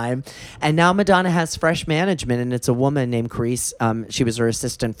his time. And now Madonna has fresh management, and it's a woman named Carice. She was her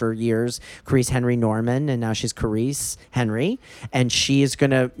assistant for years, Carice Henry Norman, and now she's Carice Henry. And she is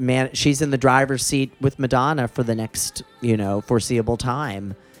going to she's in the driver's seat with Madonna for the next, foreseeable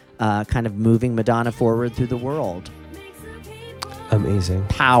time, kind of moving Madonna forward through the world. Amazing.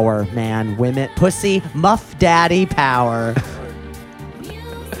 Power, man. Women, pussy, muff daddy power.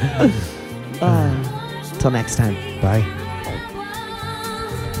 Till next time. Bye.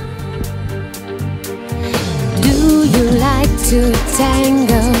 Do you like to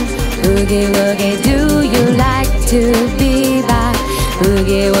tango? Boogie woogie. Do you like to bebop?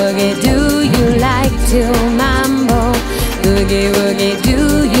 Boogie woogie. Do you like to mambo? Boogie woogie.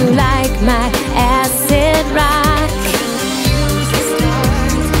 Do you like my acid rock?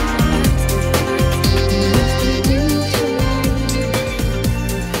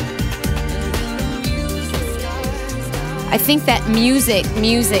 I think that music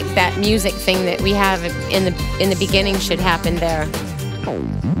thing that we have in the beginning should happen there.